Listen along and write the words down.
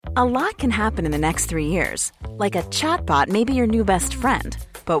A lot can happen in the next 3 years. Like a chatbot may be your new best friend.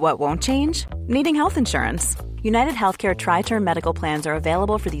 But what won't change? Needing health insurance. United Healthcare Tri-Term Medical Plans are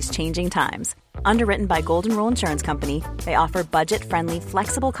available for these changing times. Underwritten by Golden Rule Insurance Company, they offer budget-friendly,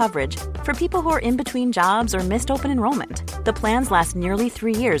 flexible coverage for people who are in between jobs or missed open enrollment. The plans last nearly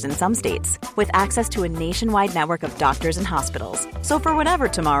 3 years in some states, with access to a nationwide network of doctors and hospitals. So for whatever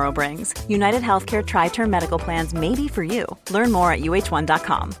tomorrow brings, United Healthcare Tri-Term Medical Plans may be for you. Learn more at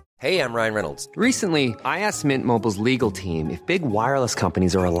uh1.com. Hey, I'm Ryan Reynolds. Recently, I asked Mint Mobile's legal team if big wireless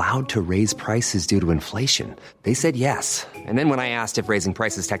companies are allowed to raise prices due to inflation. They said yes. And then when I asked if raising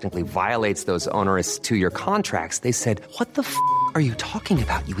prices technically violates those onerous 2-year contracts, they said, "What the f*** are you talking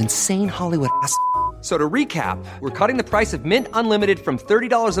about, you insane Hollywood ass?" So to recap, we're cutting the price of Mint Unlimited from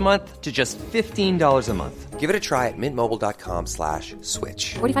 $30 a month to just $15 a month. Give it a try at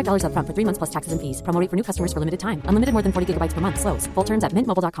mintmobile.com/switch. $45 up front for 3 months plus taxes and fees. Promo rate for new customers for limited time. Unlimited more than 40 gigabytes per month. Slows full terms at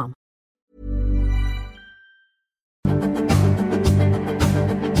mintmobile.com.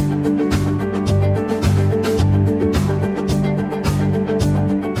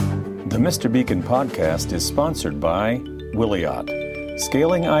 The Mr. Beacon podcast is sponsored by Wiliot,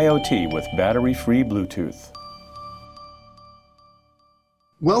 scaling IoT with battery-free Bluetooth.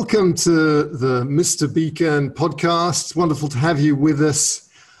 Welcome to the Mr. Beacon podcast. Wonderful to have you with us.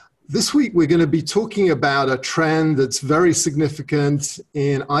 This week, we're going to be talking about a trend that's very significant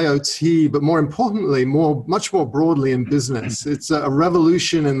in IoT, but more importantly, much more broadly in business. It's a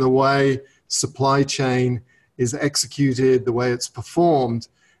revolution in the way supply chain is executed, the way it's performed.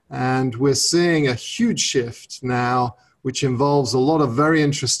 And we're seeing a huge shift now, which involves a lot of very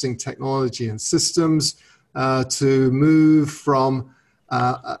interesting technology and systems to move from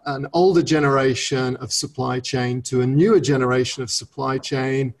an older generation of supply chain to a newer generation of supply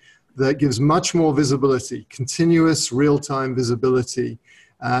chain that gives much more visibility, continuous real-time visibility.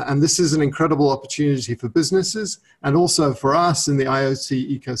 And this is an incredible opportunity for businesses and also for us in the IoT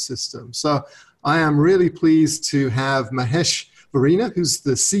ecosystem. So I am really pleased to have Mahesh Varina, who's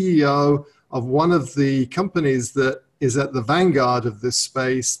the CEO of one of the companies that is at the vanguard of this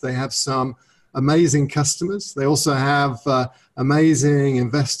space. They have some amazing customers. They also have amazing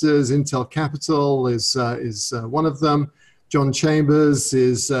investors. Intel Capital is one of them. John Chambers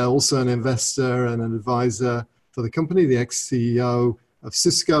is also an investor and an advisor for the company, the ex-CEO of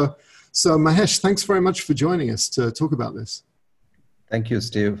Cisco. So Mahesh, thanks very much for joining us to talk about this. Thank you,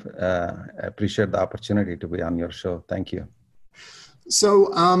 Steve. I appreciate the opportunity to be on your show. Thank you. So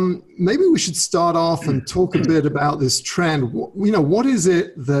maybe we should start off and talk a bit about this trend. What is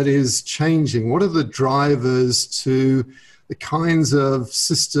it that is changing? What are the drivers to the kinds of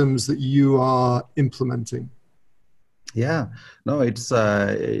systems that you are implementing? Yeah, no, it's a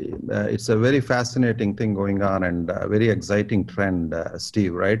very fascinating thing going on and a very exciting trend,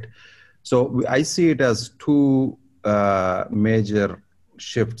 Steve, right? So I see it as two major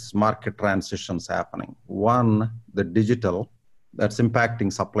shifts, market transitions happening. One, the digital, that's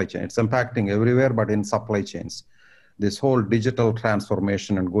impacting supply chain. It's impacting everywhere, but in supply chains. This whole digital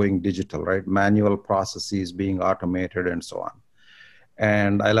transformation and going digital, right? Manual processes being automated and so on.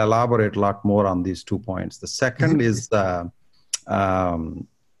 And I'll elaborate a lot more on these 2 points. The second is the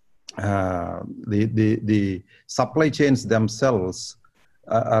supply chains themselves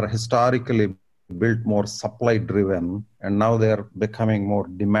are historically built more supply driven, and now they're becoming more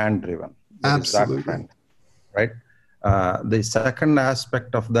demand driven. Absolutely. That trend, right? The second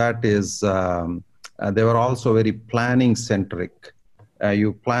aspect of that is they were also very planning centric.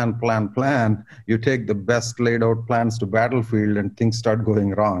 You plan, you take the best laid out plans to battlefield and things start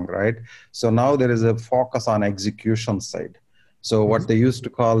going wrong, right? So now there is a focus on execution side. So what they used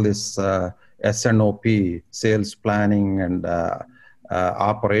to call this SNOP, sales planning and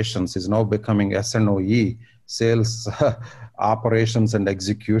operations, is now becoming SNOE, sales operations and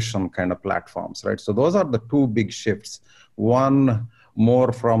execution kind of platforms, right? So those are the two big shifts. One,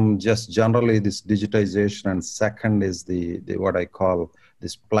 more from just generally this digitization, and second is the what I call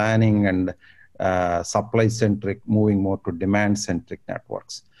this planning and supply centric, moving more to demand centric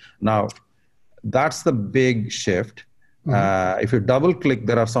networks. Now, that's the big shift. If you double click,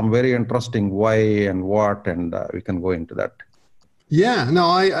 there are some very interesting why and what, and we can go into that. Yeah, no,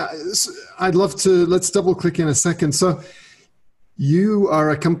 I'd love to. Let's double click in a second. So you are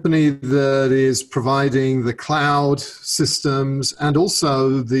a company that is providing the cloud systems and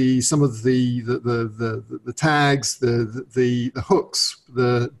also some of the tags, the hooks,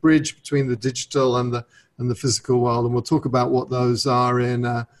 the bridge between the digital and the physical world. And we'll talk about what those are in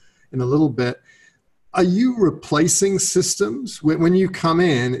a little bit. Are you replacing systems? When you come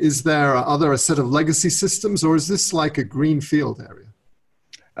in, are there a set of legacy systems, or is this like a greenfield area?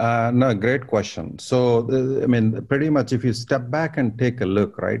 No, great question. So, I mean, pretty much if you step back and take a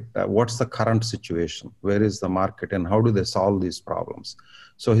look, right, what's the current situation? Where is the market and how do they solve these problems?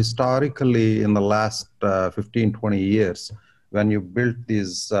 So historically, in the last 15, 20 years, when you built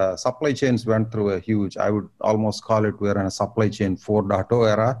these supply chains went through a huge, I would almost call it, we're in a supply chain 4.0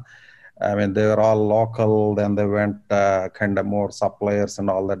 era. I mean, they were all local, then they went kind of more suppliers and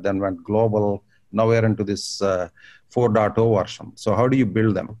all that, then went global. Now we're into this 4.0 version. So how do you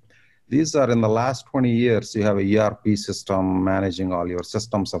build them? These are in the last 20 years, you have a ERP system managing all your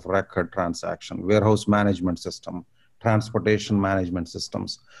systems of record transaction, warehouse management system, transportation management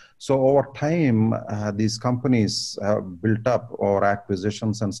systems. So over time, these companies have built up, or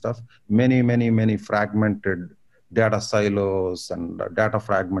acquisitions and stuff, many fragmented data silos and data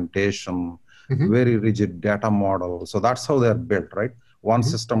fragmentation, very rigid data model. So that's how they're built, right? One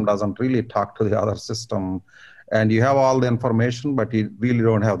system doesn't really talk to the other system, and you have all the information, but you really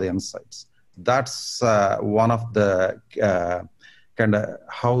don't have the insights. That's one of the kind of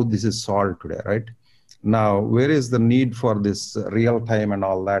how this is solved today, right? Now, where is the need for this real time and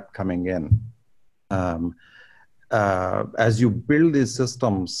all that coming in? As you build these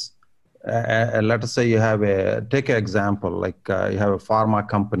systems, let us say you have take an example, like you have a pharma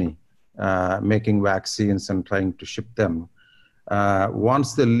company making vaccines and trying to ship them.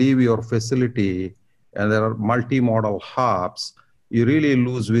 Once they leave your facility and there are multi-modal hubs, you really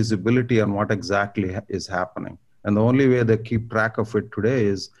lose visibility on what exactly is happening. And the only way they keep track of it today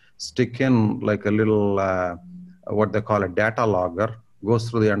is stick in like a little, what they call a data logger, goes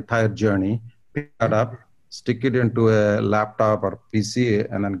through the entire journey, pick that up, stick it into a laptop or PC,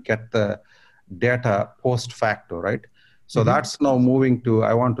 and then get the data post facto, right? So that's now moving to,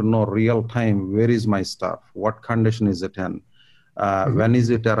 I want to know real time, where is my stuff? What condition is it in? When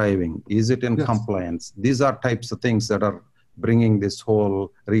is it arriving? Is it in compliance? These are types of things that are bringing this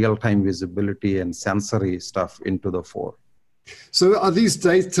whole real time visibility and sensory stuff into the fore. So are these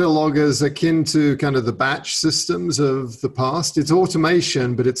data loggers akin to kind of the batch systems of the past? It's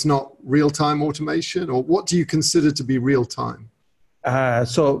automation, but it's not real-time automation? Or what do you consider to be real-time?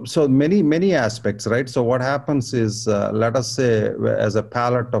 So many aspects, right? So what happens is, let us say, as a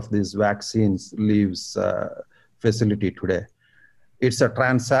pallet of these vaccines leaves facility today, it's a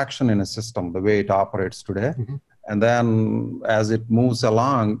transaction in a system, the way it operates today. And then as it moves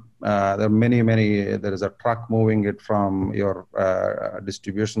along, there are there is a truck moving it from your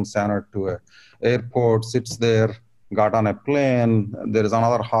distribution center to an airport, sits there, got on a plane, there is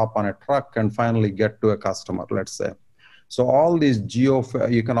another hop on a truck, and finally get to a customer, let's say. So all these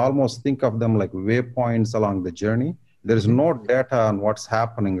you can almost think of them like waypoints along the journey. There is no data on what's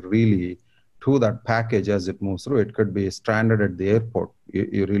happening really to that package as it moves through. It could be stranded at the airport.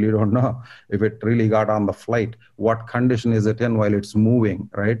 You really don't know if it really got on the flight. What condition is it in while it's moving,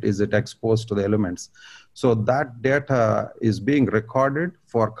 right? Is it exposed to the elements? So that data is being recorded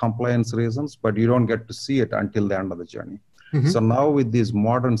for compliance reasons, but you don't get to see it until the end of the journey. So now with these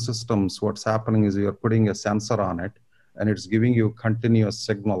modern systems, what's happening is you're putting a sensor on it, and it's giving you continuous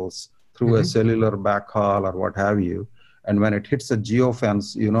signals through a cellular backhaul or what have you. And when it hits a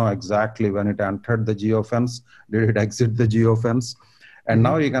geofence, you know exactly when it entered the geofence, did it exit the geofence? And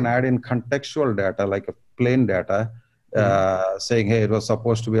now you can add in contextual data, like a plane data, saying, hey, it was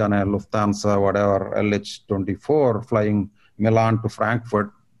supposed to be on a Lufthansa, whatever, LH24 flying Milan to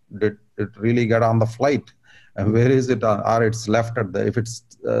Frankfurt. Did it really get on the flight? And where is it? Or it's left at if it's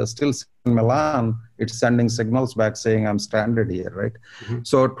still in Milan, it's sending signals back saying I'm stranded here, right?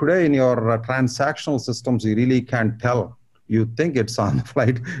 So today in your transactional systems, you really can't tell. You think it's on the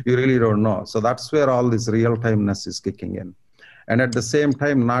flight, you really don't know. So that's where all this real-timeness is kicking in. And at the same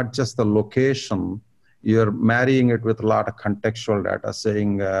time, not just the location, you're marrying it with a lot of contextual data,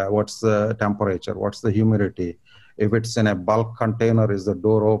 saying what's the temperature, what's the humidity. If it's in a bulk container, is the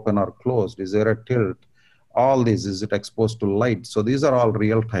door open or closed? Is there a tilt? All these, is it exposed to light? So these are all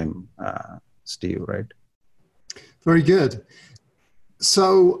real-time, Steve, right? Very good.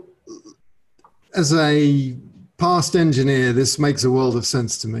 So as a past engineer, this makes a world of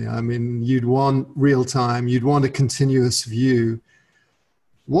sense to me. I mean, you'd want real-time, you'd want a continuous view.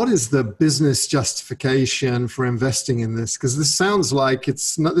 What is the business justification for investing in this? Because this sounds like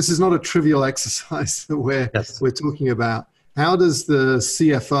this is not a trivial exercise that we're talking about. How does the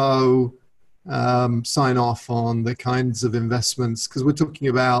CFO sign off on the kinds of investments? Because we're talking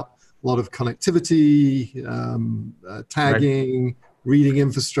about a lot of connectivity, tagging, reading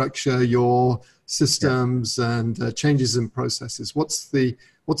infrastructure, your systems, and changes in processes. What's the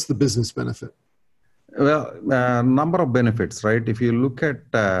business benefit? Well, number of benefits, right? If you look at,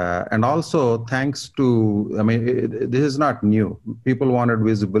 and also thanks to, I mean, this is not new. People wanted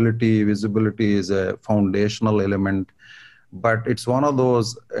visibility. Visibility is a foundational element, but it's one of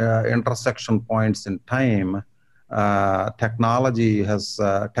those intersection points in time. Technology is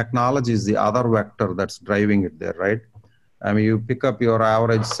the other vector that's driving it there, right? I mean, you pick up your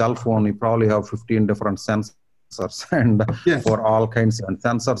average cell phone, you probably have 15 different sensors and Yes. for all kinds, and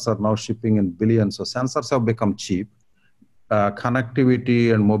sensors are now shipping in billions. So sensors have become cheap.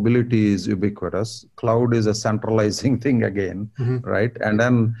 Connectivity and mobility is ubiquitous. Cloud is a centralizing thing again, right? And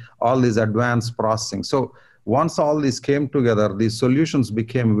then all these advanced processing. So once all these came together, these solutions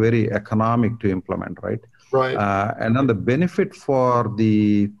became very economic to implement, right? Right. And then the benefit for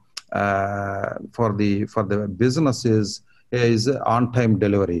the business is on-time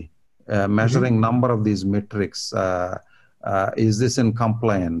delivery. Measuring number of these metrics, is this in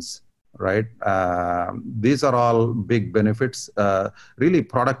compliance, right? These are all big benefits. Really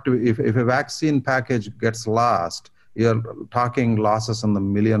productive. If a vaccine package gets lost, you're talking losses in the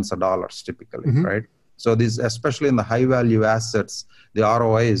millions of dollars typically, right? So these, especially in the high value assets, the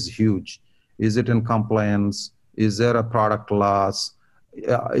ROI is huge. Is it in compliance? Is there a product loss?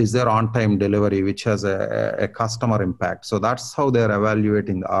 Is there on-time delivery, which has a customer impact? So that's how they're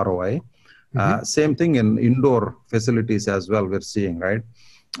evaluating the ROI. Same thing in indoor facilities as well, we're seeing, right?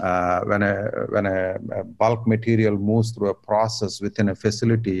 When a bulk material moves through a process within a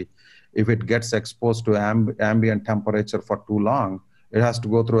facility, if it gets exposed to ambient temperature for too long, it has to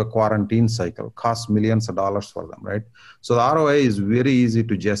go through a quarantine cycle, costs millions of dollars for them, right? So the ROI is very easy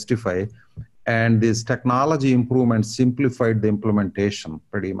to justify. And this technology improvement simplified the implementation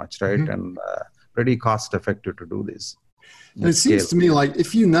pretty much, right? And pretty cost effective to do this. And it seems to me like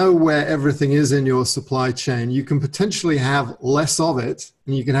if you know where everything is in your supply chain, you can potentially have less of it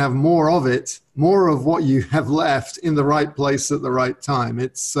and you can have more of it, more of what you have left in the right place at the right time.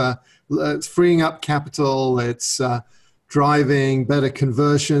 It's freeing up capital. It's driving better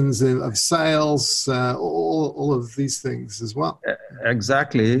conversions of sales, all of these things as well.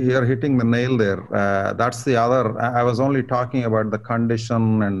 Exactly. You're hitting the nail there. That's the other, I was only talking about the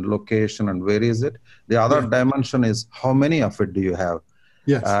condition and location and where is it. The other dimension is how many of it do you have?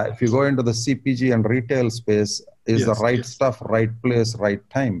 Yes. If you go into the CPG and retail space, is the right stuff, right place, right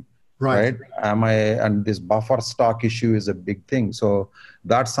time? Right. And this buffer stock issue is a big thing. So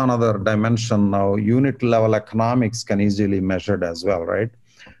that's another dimension now. Unit level economics can easily be measured as well, right?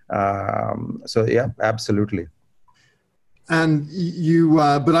 So yeah, absolutely. And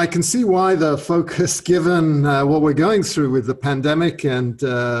but I can see why the focus, given what we're going through with the pandemic and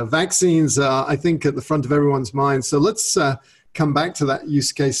vaccines, I think at the front of everyone's mind. So let's come back to that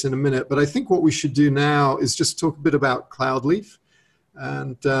use case in a minute. But I think what we should do now is just talk a bit about CloudLeaf.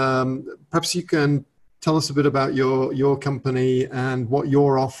 And perhaps you can tell us a bit about your company and what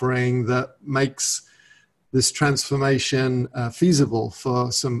you're offering that makes this transformation feasible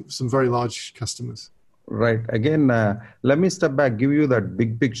for some very large customers. Right. Again, let me step back, give you that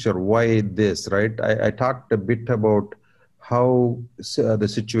big picture. Why this, right? I talked a bit about how the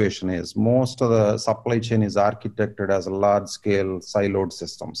situation is. Most of the supply chain is architected as large-scale siloed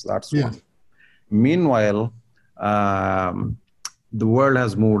systems. That's one. Meanwhile, the world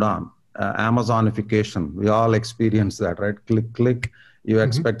has moved on. Amazonification, we all experience that, right? Click, you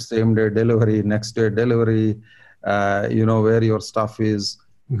expect same-day delivery, next-day delivery, you know where your stuff is.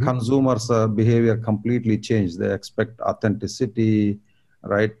 Consumers' behavior completely changed. They expect authenticity,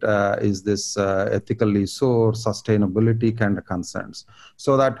 right? Is this ethically sourced, sustainability kind of concerns.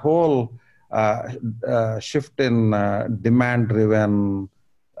 So that whole shift in demand-driven,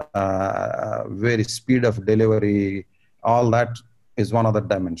 very speed of delivery, all that is one of the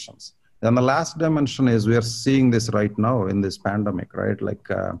dimensions. Then the last dimension is we are seeing this right now in this pandemic, right? Like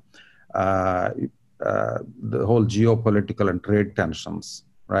the whole geopolitical and trade tensions,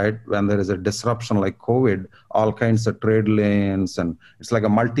 right? When there is a disruption like COVID, all kinds of trade lanes, and it's like a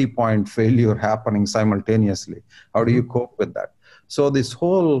multi-point failure happening simultaneously. How do you cope with that? So this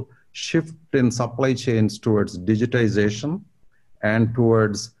whole shift in supply chains towards digitization and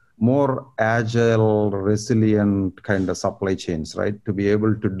towards more agile, resilient kind of supply chains, right? To be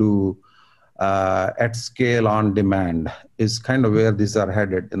able to do at scale on demand is kind of where these are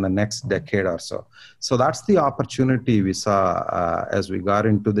headed in the next decade or so. So that's the opportunity we saw as we got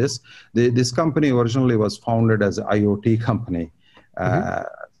into this. This company originally was founded as an IoT company,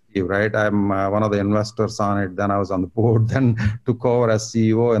 right? I'm one of the investors on it. Then I was on the board, then took over as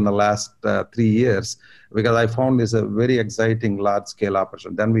CEO in the last 3 years because I found this a very exciting large-scale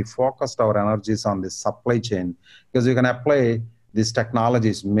opportunity. Then we focused our energies on this supply chain because you can apply these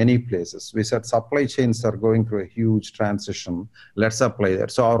technologies many places. We said supply chains are going through a huge transition. Let's apply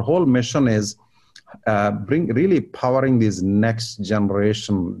that. So our whole mission is really powering these next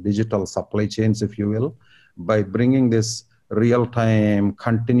generation digital supply chains, if you will, by bringing this real-time,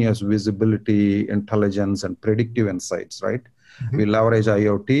 continuous visibility, intelligence, and predictive insights, right? Mm-hmm. We leverage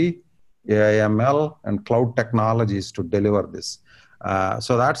IoT, AI/ML, and cloud technologies to deliver this.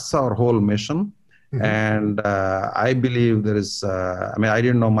 So that's our whole mission. Mm-hmm. And I believe there is, I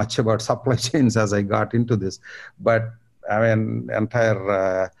didn't know much about supply chains as I got into this, but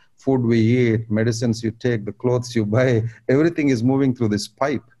entire food we eat, medicines you take, the clothes you buy, everything is moving through this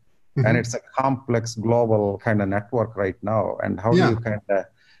pipe. Mm-hmm. And it's a complex global kind of network right now. And how do you kind of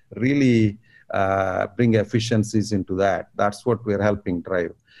really bring efficiencies into that? That's what we're helping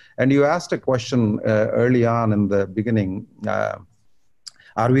drive. And you asked a question early on in the beginning,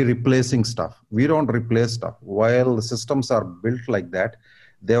 are we replacing stuff? We don't replace stuff. While the systems are built like that,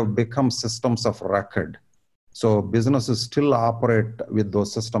 they have become systems of record. So businesses still operate with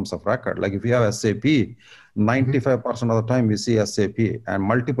those systems of record. Like if you have SAP, 95% of the time we see SAP and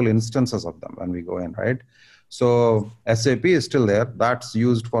multiple instances of them when we go in, right? So SAP is still there. That's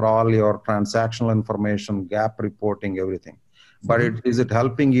used for all your transactional information, gap reporting, everything. But is it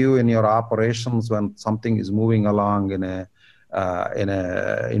helping you in your operations when something is moving along in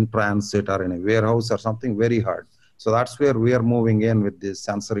transit or in a warehouse or something? Very hard. So that's where we are moving in with these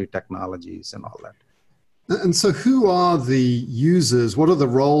sensory technologies and all that. And so who are the users? What are the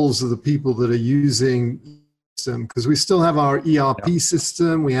roles of the people that are using them? Because we still have our ERP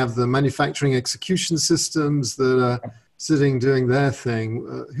system. We have the manufacturing execution systems that are sitting doing their thing.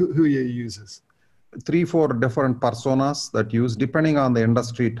 Who are your users? 3-4 different personas that use, depending on the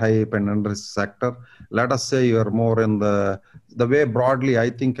industry type and industry sector. Let us say you're more in the way broadly I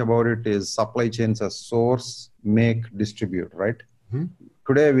think about it is supply chains as source, make, distribute, right? Mm-hmm.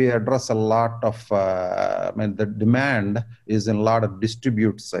 Today we address a lot of, the demand is in a lot of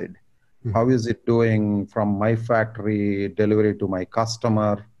distribute side. Mm-hmm. How is it doing from my factory delivery to my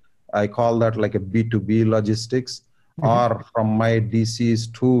customer? I call that like a B2B logistics, or from my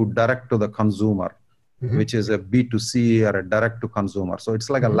DCs to direct to the consumer, which is a B2C or a direct to consumer. So it's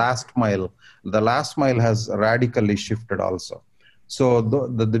like a last mile. The last mile has radically shifted also. So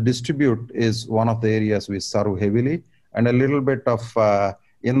the distribute is one of the areas we serve heavily, and a little bit of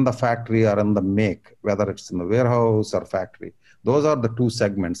in the factory or in the make, whether it's in the warehouse or factory. Those are the two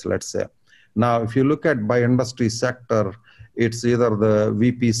segments, let's say. Now, if you look at by industry sector, it's either the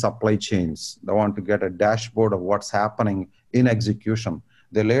VP supply chains. They want to get a dashboard of what's happening in execution.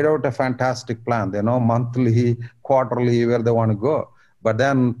 They laid out a fantastic plan. They know monthly, quarterly, where they want to go. But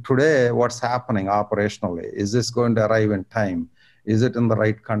then today, what's happening operationally? Is this going to arrive in time? Is it in the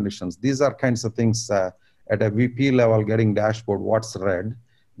right conditions? These are kinds of things at a VP level, getting dashboard, what's red.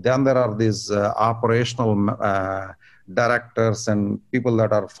 Then there are these operational directors and people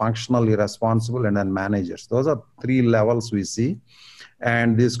that are functionally responsible, and then managers. Those are 3 levels we see.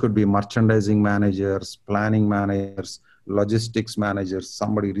 And these could be merchandising managers, planning managers, logistics managers,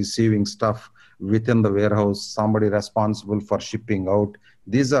 somebody receiving stuff within the warehouse, somebody responsible for shipping out.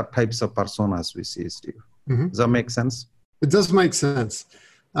 These are types of personas we see, Steve. Mm-hmm. Does that make sense? It does make sense.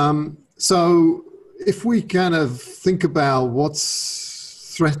 So if we kind of think about what's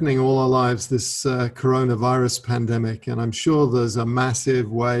threatening all our lives, this coronavirus pandemic, and I'm sure there's a massive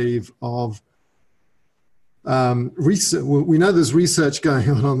wave of research. We know there's research going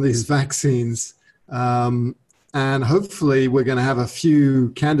on these vaccines, and hopefully we're going to have a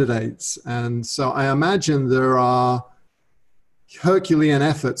few candidates. And so I imagine there are Herculean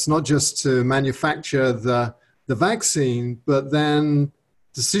efforts, not just to manufacture the vaccine, but then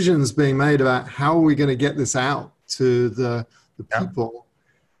decisions being made about how are we going to get this out to the people.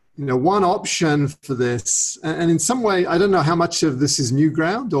 You know, one option for this, and in some way, I don't know how much of this is new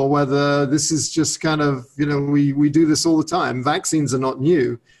ground or whether this is just kind of, we do this all the time. Vaccines are not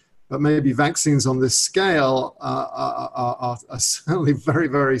new, but maybe vaccines on this scale are certainly very,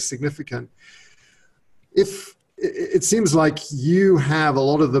 very significant. If it seems like you have a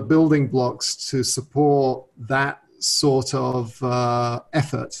lot of the building blocks to support that sort of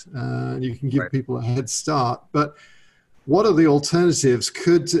effort, and you can give people a head start, but what are the alternatives?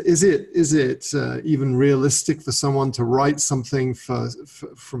 Is it even realistic for someone to write something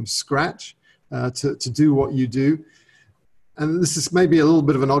from scratch to do what you do? And this is maybe a little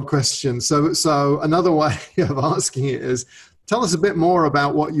bit of an odd question. So another way of asking it is, tell us a bit more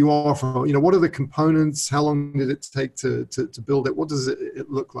about what you offer. What are the components? How long did it take to build it? What does it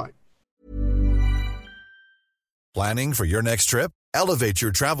look like? Planning for your next trip? Elevate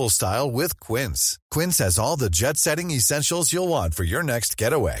your travel style with Quince. Quince has all the jet-setting essentials you'll want for your next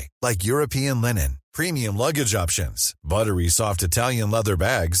getaway, like European linen, premium luggage options, buttery soft Italian leather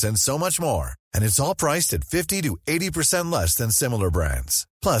bags, and so much more. And it's all priced at 50 to 80% less than similar brands.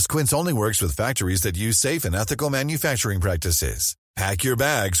 Plus, Quince only works with factories that use safe and ethical manufacturing practices. Pack your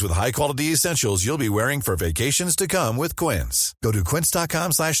bags with high-quality essentials you'll be wearing for vacations to come with Quince. Go to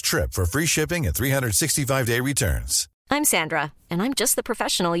quince.com/trip for free shipping and 365-day returns. I'm Sandra, and I'm just the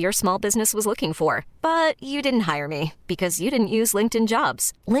professional your small business was looking for. But you didn't hire me because you didn't use LinkedIn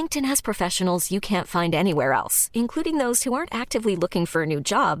Jobs. LinkedIn has professionals you can't find anywhere else, including those who aren't actively looking for a new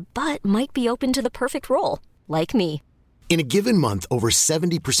job, but might be open to the perfect role, like me. In a given month, over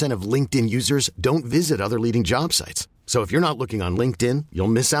 70% of LinkedIn users don't visit other leading job sites. So if you're not looking on LinkedIn, you'll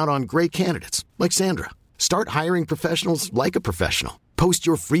miss out on great candidates like Sandra. Start hiring professionals like a professional. Post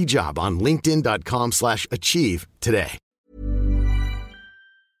your free job on linkedin.com/achieve today.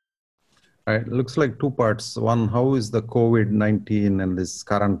 All right, looks like two parts. One, how is the COVID-19 and this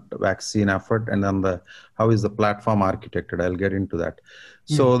current vaccine effort? And then how is the platform architected? I'll get into that.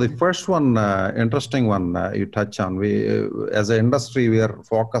 So the first one, interesting one you touch on. We, as an industry, we are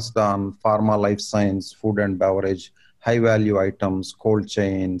focused on pharma, life science, food and beverage, high value items, cold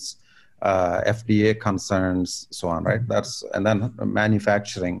chains, FDA concerns, so on, right? And then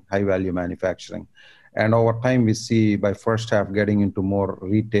manufacturing, high value manufacturing. And over time, we see by first half getting into more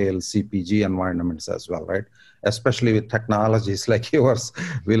retail CPG environments as well, right? Especially with technologies like yours,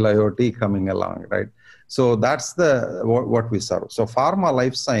 Will IoT coming along, right? So that's what we serve. So pharma,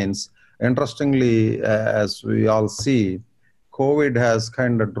 life science, interestingly, as we all see, COVID has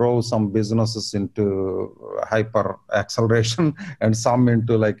kind of drove some businesses into hyper acceleration and some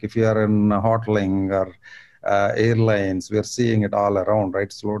into, like, if you are in hoteling or airlines, we're seeing it all around, right?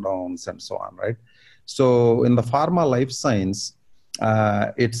 Slowdowns and so on, right? So in the pharma life science,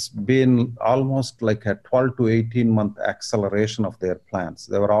 it's been almost like a 12 to 18 month acceleration of their plans.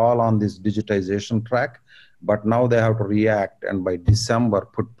 They were all on this digitization track, but now they have to react and by December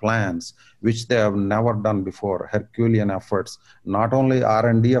put plans which they have never done before, Herculean efforts, not only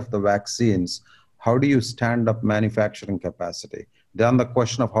R&D of the vaccines, how do you stand up manufacturing capacity? Then the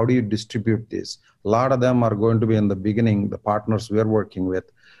question of how do you distribute this? A lot of them are going to be in the beginning, the partners we're working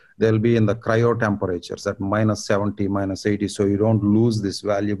with, they'll be in the cryo temperatures at -70, -80, so you don't lose this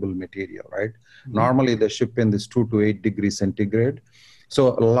valuable material, right? Mm-hmm. Normally they ship in this 2 to 8 degrees centigrade.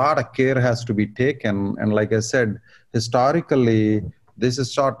 So a lot of care has to be taken. And like I said, historically, this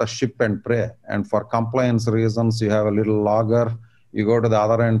is sort of ship and pray. And for compliance reasons, you have a little logger, you go to the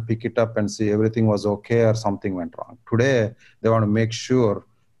other end, pick it up and see everything was okay or something went wrong. Today, they want to make sure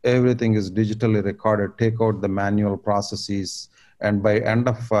everything is digitally recorded, take out the manual processes. And by end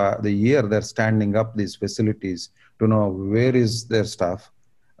of the year, they're standing up these facilities to know where is their stuff,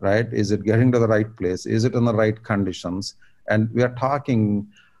 right? Is it getting to the right place? Is it in the right conditions? And we are talking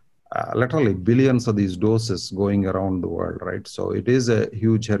literally billions of these doses going around the world, right? So it is a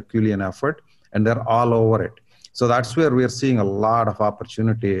huge Herculean effort, and they're all over it. So that's where we're seeing a lot of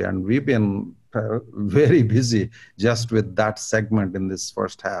opportunity, and we've been very busy just with that segment in this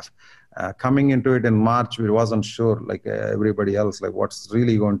first half. Coming into it in March, we wasn't sure, like everybody else, like what's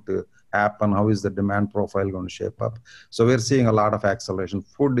really going to happen, how is the demand profile going to shape up. So we're seeing a lot of acceleration.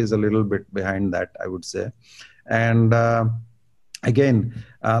 Food is a little bit behind that, I would say. And again,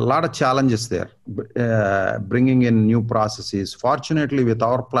 a lot of challenges there, bringing in new processes. Fortunately, with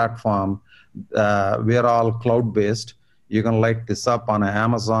our platform, we're all cloud-based. You can light this up on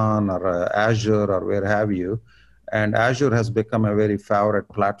Amazon or Azure or where have you. And Azure has become a very favorite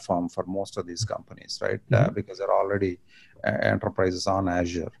platform for most of these companies, right? Mm-hmm. Because they're already enterprises on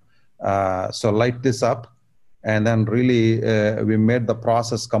Azure. So light this up. And then really, we made the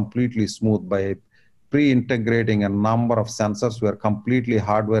process completely smooth by pre-integrating a number of sensors. We're completely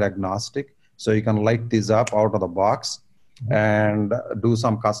hardware agnostic. So you can light these up out of the box and do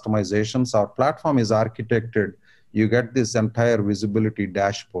some customizations. Our platform is architected. You get this entire visibility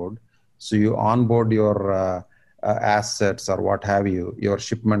dashboard. So you onboard your assets or what have you, your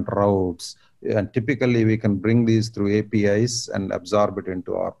shipment routes. And typically we can bring these through APIs and absorb it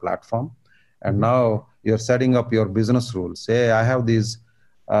into our platform. And now you're setting up your business rules. Say, I have these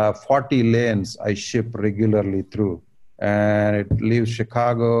 40 lanes I ship regularly through, and it leaves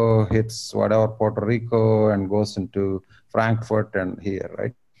Chicago, hits whatever, Puerto Rico, and goes into Frankfurt and here,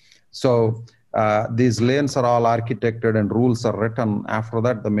 right? So these lanes are all architected and rules are written. After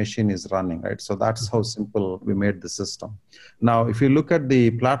that, the machine is running, right? So that's how simple we made the system. Now, if you look at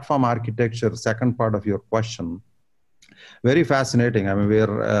the platform architecture, second part of your question, very fascinating. I mean,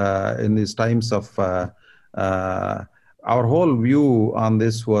 we're in these times of our whole view on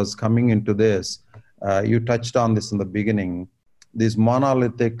this was coming into this. You touched on this in the beginning. These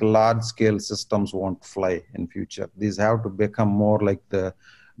monolithic large-scale systems won't fly in future. These have to become more like the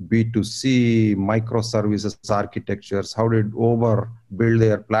B2C microservices architectures. How did Uber build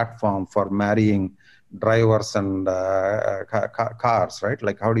their platform for marrying drivers and cars, right?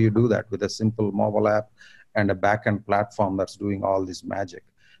 Like, how do you do that with a simple mobile app and a backend platform that's doing all this magic?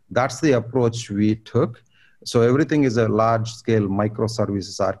 That's the approach we took. So everything is a large-scale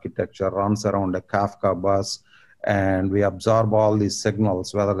microservices architecture, runs around a Kafka bus, and we absorb all these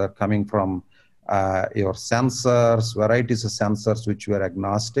signals, whether they're coming from your sensors, varieties of sensors which were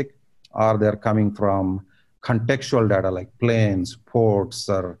agnostic, or they're coming from contextual data like planes, ports,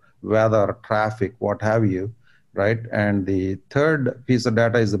 or weather, traffic, what have you, right? And the third piece of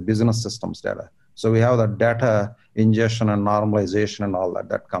data is the business systems data. So we have the data ingestion and normalization and all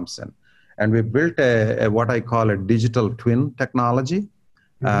that comes in. And we built a what I call a digital twin technology.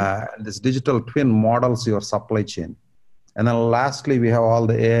 This digital twin models your supply chain. And then lastly, we have all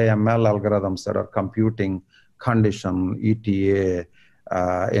the AI ML algorithms that are computing condition, ETA,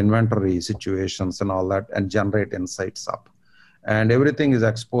 inventory situations and all that, and generate insights up. And everything is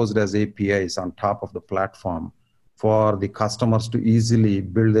exposed as APIs on top of the platform for the customers to easily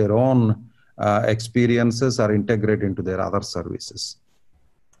build their own experiences or integrate into their other services.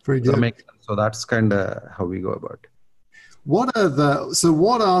 Very good. So that's kind of how we go about it. What are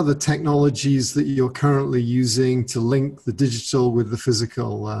the technologies that you're currently using to link the digital with the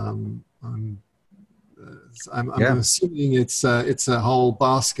physical? I'm assuming it's a whole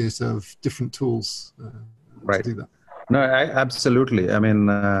basket of different tools right. to do that. No, absolutely. I mean,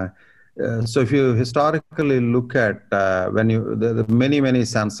 so if you historically look at when you the many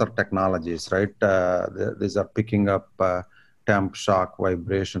sensor technologies, right? These are picking up temp, shock,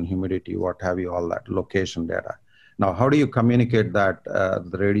 vibration, humidity, what have you, all that location data. Now, how do you communicate that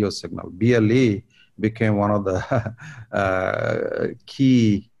the radio signal? BLE became one of the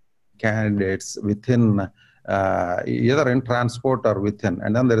key candidates within either in transport or within,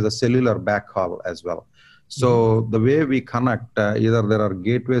 and then there is a cellular backhaul as well. So the way we connect, either there are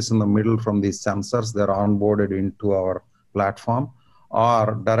gateways in the middle from these sensors, they're onboarded into our platform,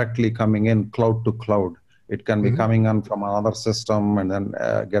 or directly coming in cloud to cloud. It can be coming in from another system and then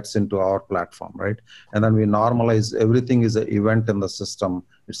gets into our platform, right? And then we normalize everything is an event in the system.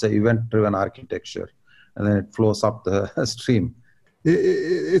 It's an event-driven architecture, and then it flows up the stream.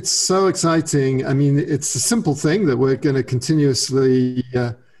 It's so exciting. I mean, it's a simple thing that we're going to continuously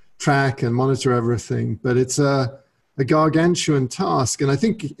track and monitor everything, but it's a gargantuan task. And I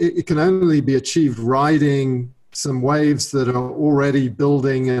think it can only be achieved riding some waves that are already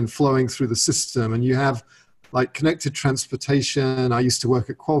building and flowing through the system. And you have like connected transportation. I used to work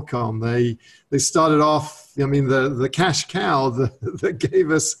at Qualcomm. They started off, I mean, the cash cow that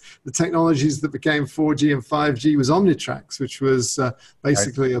gave us the technologies that became 4G and 5G was Omnitracs, which was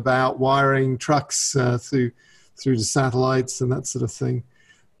basically about wiring trucks through to satellites and that sort of thing.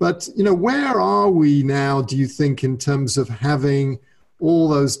 But, you know, where are we now, do you think, in terms of having all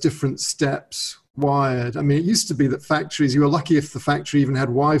those different steps wired? I mean, it used to be that factories, you were lucky if the factory even had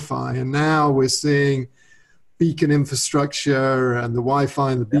Wi-Fi, and now we're seeing beacon infrastructure and the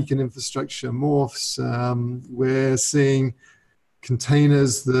Wi-Fi and the beacon infrastructure morphs. We're seeing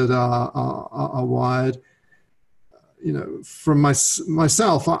containers that are wired. You know, from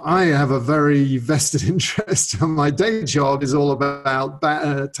myself, I have a very vested interest. My day job is all about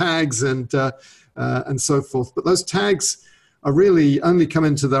tags and so forth. But those tags are really only come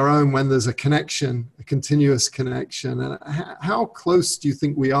into their own when there's a connection, a continuous connection. And how close do you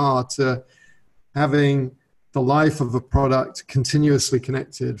think we are to having the life of a product continuously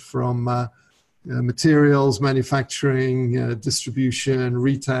connected from materials, manufacturing, distribution,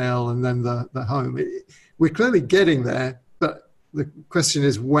 retail, and then the home? We're clearly getting there, but the question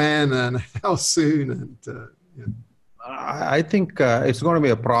is when and how soon. And I think it's going to be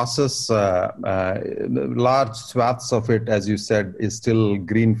a process. Large swaths of it, as you said, is still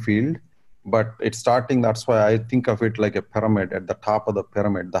greenfield, but it's starting. That's why I think of it like a pyramid. At the top of the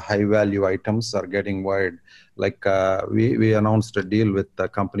pyramid, the high value items are getting wired. Like we announced a deal with a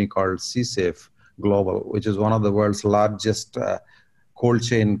company called CSafe Global, which is one of the world's largest cold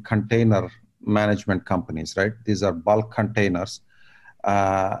chain container management companies, right? These are bulk containers.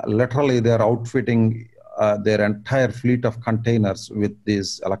 Literally, they're outfitting their entire fleet of containers with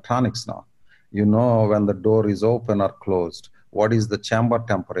these electronics now. You know when the door is open or closed, what is the chamber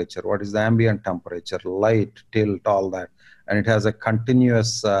temperature, what is the ambient temperature, light, tilt, all that. And it has a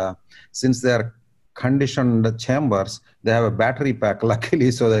continuous, since they're conditioned chambers, they have a battery pack,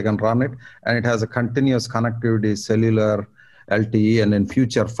 luckily, so they can run it. And it has a continuous connectivity, cellular, LTE, and in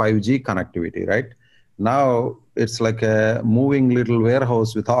future 5G connectivity, right? Now it's like a moving little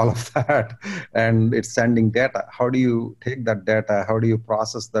warehouse with all of that, and it's sending data. How do you take that data? How do you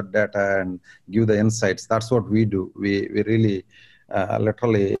process that data and give the insights? That's what we do. We really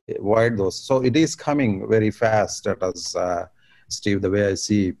literally avoid those. So it is coming very fast at us, Steve, the way I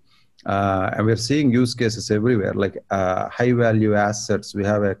see. And we're seeing use cases everywhere, like high value assets. We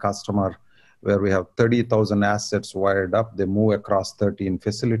have a customer where we have 30,000 assets wired up. They move across 13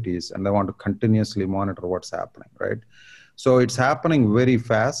 facilities, and they want to continuously monitor what's happening, right? So it's happening very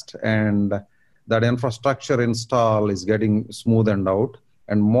fast, and that infrastructure install is getting smoothened out.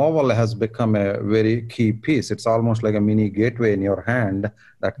 And mobile has become a very key piece. It's almost like a mini gateway in your hand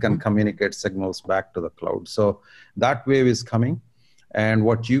that can communicate signals back to the cloud. So that wave is coming. And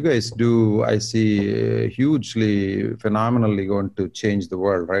what you guys do, I see hugely, phenomenally going to change the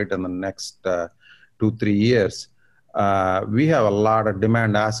world, right, in the next 2-3 years. We have a lot of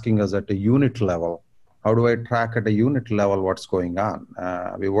demand asking us at a unit level. How do I track at a unit level what's going on?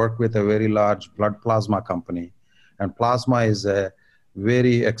 We work with a very large blood plasma company. And plasma is a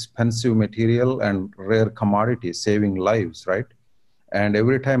very expensive material and rare commodity, saving lives, right? And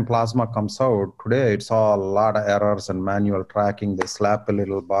every time plasma comes out, today it's all a lot of errors and manual tracking. They slap a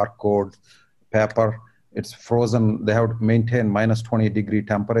little barcode, paper, it's frozen. They have to maintain minus 20 degree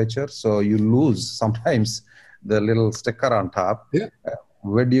temperature. So you lose sometimes the little sticker on top. Yeah.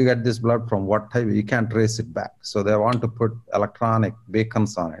 Where do you get this blood from? What type? You can't trace it back. So they want to put electronic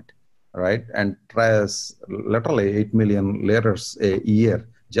beacons on it, right? And trace literally 8 million liters a year,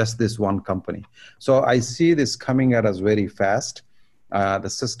 just this one company. So I see this coming at us very fast. The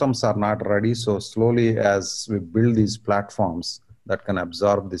systems are not ready, so slowly as we build these platforms that can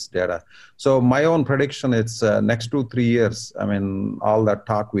absorb this data. So my own prediction, it's next 2-3 years, I mean, all that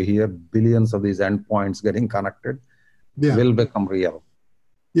talk we hear, billions of these endpoints getting connected, will become real.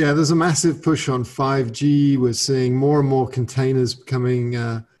 Yeah, there's a massive push on 5G. We're seeing more and more containers becoming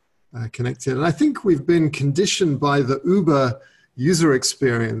connected. And I think we've been conditioned by the Uber user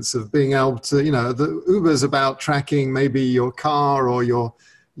experience of being able to, the Uber's about tracking maybe your car or your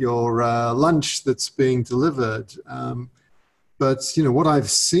lunch that's being delivered. But what I've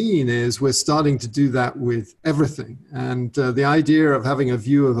seen is we're starting to do that with everything. And the idea of having a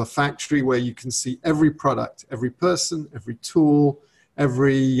view of a factory where you can see every product, every person, every tool,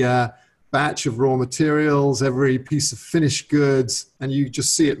 every batch of raw materials, every piece of finished goods, and you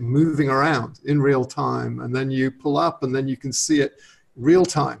just see it moving around in real time. And then you pull up and then you can see it real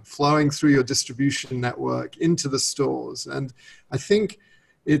time flowing through your distribution network into the stores. And I think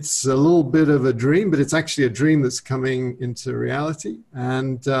it's a little bit of a dream, but it's actually a dream that's coming into reality.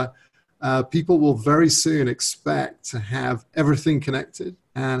 And people will very soon expect to have everything connected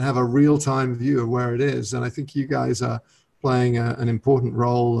and have a real-time view of where it is. And I think you guys are playing an important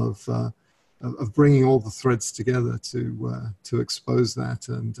role of bringing all the threads together to expose that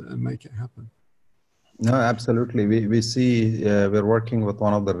and make it happen. No, absolutely. We see we're working with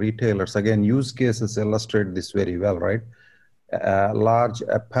one of the retailers. Again, use cases illustrate this very well, right? A large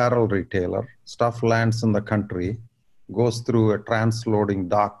apparel retailer, stuff lands in the country, goes through a transloading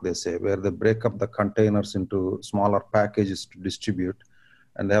dock, they say, where they break up the containers into smaller packages to distribute.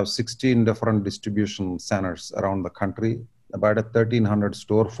 And they have 16 different distribution centers around the country, about a 1,300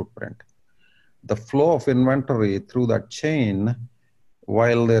 store footprint. The flow of inventory through that chain,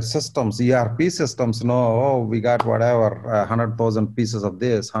 while their systems, ERP systems know, we got whatever, 100,000 pieces of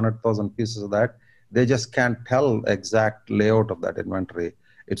this, 100,000 pieces of that, they just can't tell exact layout of that inventory.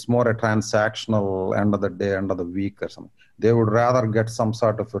 It's more a transactional end of the day, end of the week or something. They would rather get some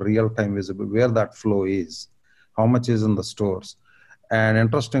sort of a real-time visibility where that flow is, how much is in the stores. And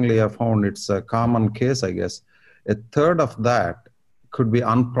interestingly, I found it's a common case, I guess. A third of that could be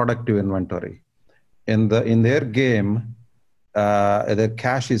unproductive inventory. In their game, their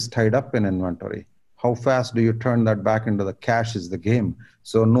cash is tied up in inventory. How fast do you turn that back into the cash is the game.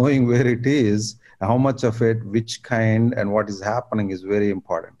 So knowing where it is, how much of it, which kind, and what is happening is very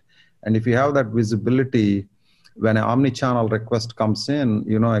important. And if you have that visibility, when an omni-channel request comes in,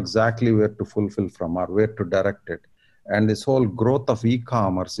 you know exactly where to fulfill from or where to direct it. And this whole growth of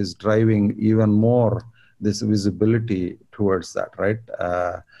e-commerce is driving even more this visibility towards that, right?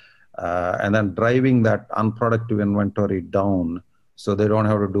 And then driving that unproductive inventory down so they don't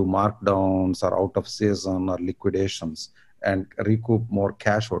have to do markdowns or out of season or liquidations and recoup more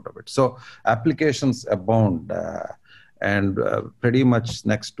cash out of it. So applications abound. And pretty much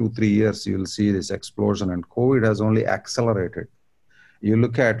next 2-3 years, you'll see this explosion. And COVID has only accelerated. you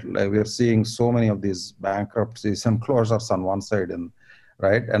look at, we're seeing so many of these bankruptcies and closures on one side, and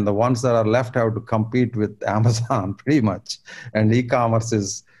right, and the ones that are left have to compete with Amazon pretty much, and e-commerce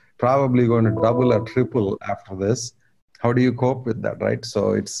is probably going to double or triple after this. How do you cope with that, right?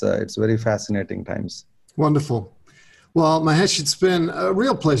 So it's very fascinating times. Wonderful. Well, Mahesh, it's been a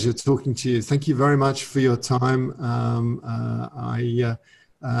real pleasure talking to you. Thank you very much for your time.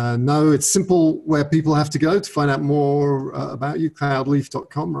 I know it's simple where people have to go to find out more about you,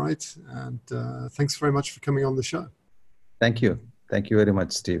 cloudleaf.com, right? And thanks very much for coming on the show. Thank you. Thank you very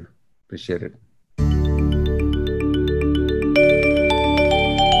much, Steve. Appreciate it.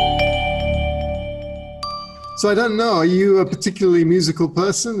 So I don't know, are you a particularly musical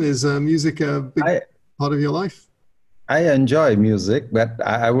person? Is music a big part of your life? I enjoy music, but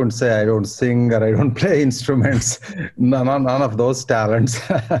I wouldn't say I don't sing or I don't play instruments. None of those talents.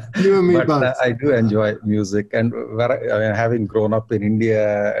 You and me but both. I do enjoy music. And having grown up in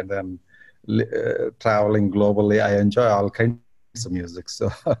India and then traveling globally, I enjoy all kinds of music.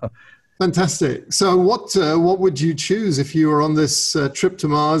 So. Fantastic. So what would you choose if you were on this trip to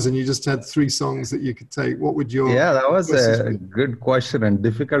Mars and you just had 3 songs that you could take? What would your... Yeah, that was a good question and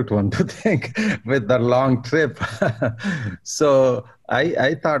difficult one to think with the long trip. So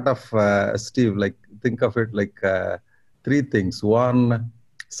I thought of, Steve, like think of it like 3 things. One,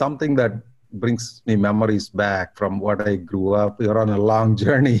 something that brings me memories back from what I grew up. You're on a long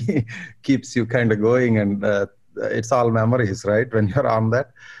journey, keeps you kind of going, and it's all memories, right, when you're on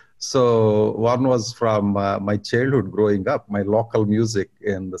that. So one was from my childhood growing up, my local music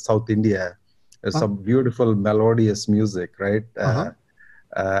in the South India. There's some beautiful melodious music, right?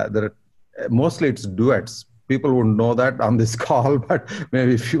 Mostly it's duets. People wouldn't know that on this call, but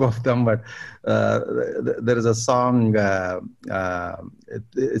maybe a few of them. But there is a song,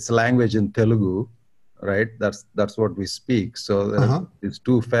 it's a language in Telugu, right? That's what we speak. So there's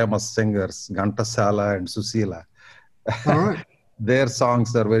 2 famous singers, Ghantasala and Susila. All right. Their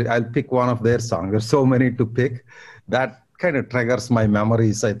songs are I'll pick one of their songs. There's so many to pick. That kind of triggers my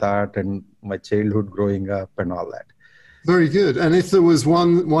memories, I thought, and my childhood growing up and all that. Very good. And if there was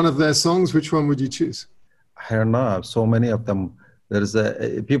one of their songs, which one would you choose? I don't know. So many of them. There's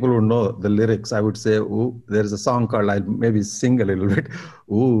people who know the lyrics. I would say, there's a song called, I'll maybe sing a little bit.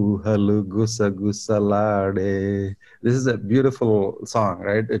 Ooh, halu gusa gusa lade. This is a beautiful song,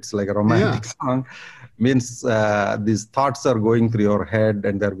 right? It's like a romantic song. Means these thoughts are going through your head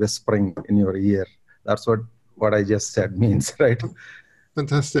and they're whispering in your ear. That's what I just said means, right?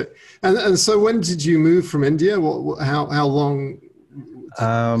 Fantastic. And so when did you move from India? How long?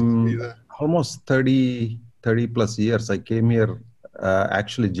 Almost 30 plus years. I came here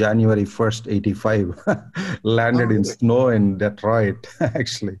actually January 1st, 85. Landed in snow in Detroit,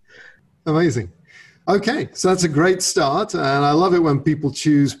 actually. Amazing. Okay, so that's a great start, and I love it when people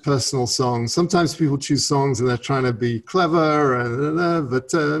choose personal songs. Sometimes people choose songs and they're trying to be clever, but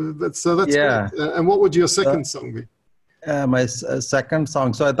so that's great. And what would your second song be? My second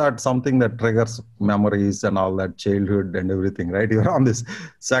song. So I thought something that triggers memories and all that, childhood and everything, right? You're on this.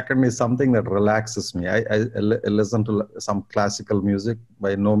 Second is something that relaxes me. I listen to some classical music.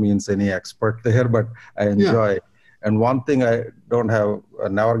 By no means any expert there, but I enjoy. And one thing I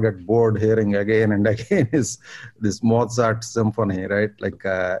never get bored hearing again and again is this Mozart symphony, right? Like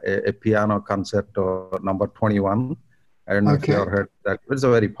a piano concerto number 21. I don't know if you ever heard that. It's a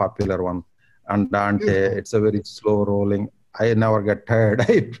very popular one. Andante, it's a very slow rolling. I never get tired.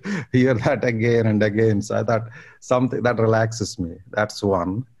 I hear that again and again. So I thought something that relaxes me. That's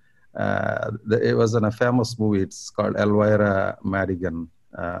one. It was in a famous movie. It's called Elvira Madigan.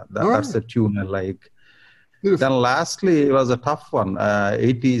 That's a tune I like. Beautiful. Then lastly, it was a tough one.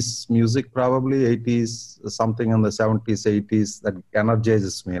 80s music, probably 80s, something in the 70s, 80s that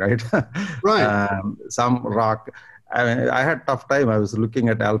energizes me, right? Right. Some rock. I mean, I had a tough time. I was looking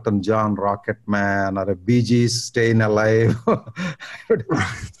at Elton John, Rocket Man, or a Bee Gees, Staying Alive.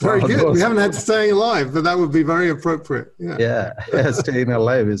 Very good. We haven't had Staying Alive, but that would be very appropriate. Yeah, Staying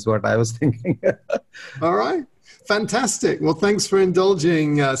Alive is what I was thinking. All right. Fantastic. Well, thanks for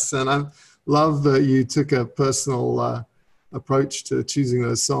indulging us. And I love that you took a personal approach to choosing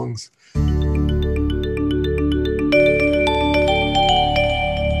those songs.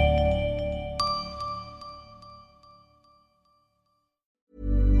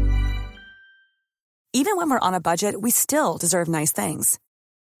 Even when we're on a budget, we still deserve nice things.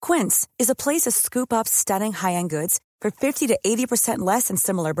 Quince is a place to scoop up stunning high-end goods for 50 to 80% less than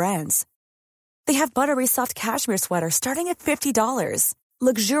similar brands. They have buttery soft cashmere sweaters starting at $50,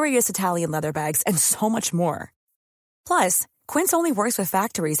 luxurious Italian leather bags, and so much more. Plus, Quince only works with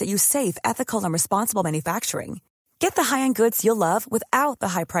factories that use safe, ethical, and responsible manufacturing. Get the high-end goods you'll love without the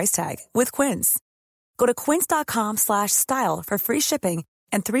high price tag with Quince. Go to quince.com/style for free shipping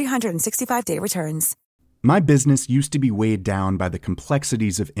and 365-day returns. My business used to be weighed down by the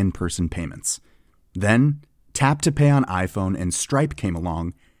complexities of in-person payments. Then, Tap to Pay on iPhone and Stripe came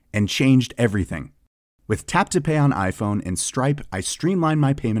along and changed everything. With Tap to Pay on iPhone and Stripe, I streamlined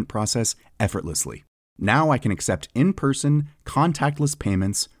my payment process effortlessly. Now I can accept in-person, contactless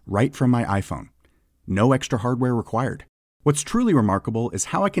payments right from my iPhone. No extra hardware required. What's truly remarkable is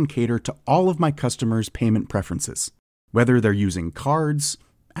how I can cater to all of my customers' payment preferences. Whether they're using cards,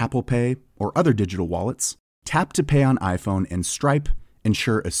 Apple Pay, or other digital wallets, Tap to Pay on iPhone and Stripe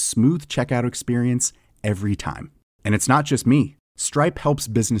ensure a smooth checkout experience every time. And it's not just me. Stripe helps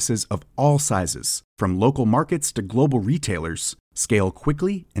businesses of all sizes, from local markets to global retailers, scale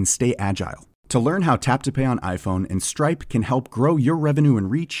quickly and stay agile. To learn how Tap to Pay on iPhone and Stripe can help grow your revenue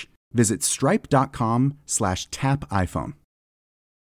and reach, visit stripe.com/tapiphone.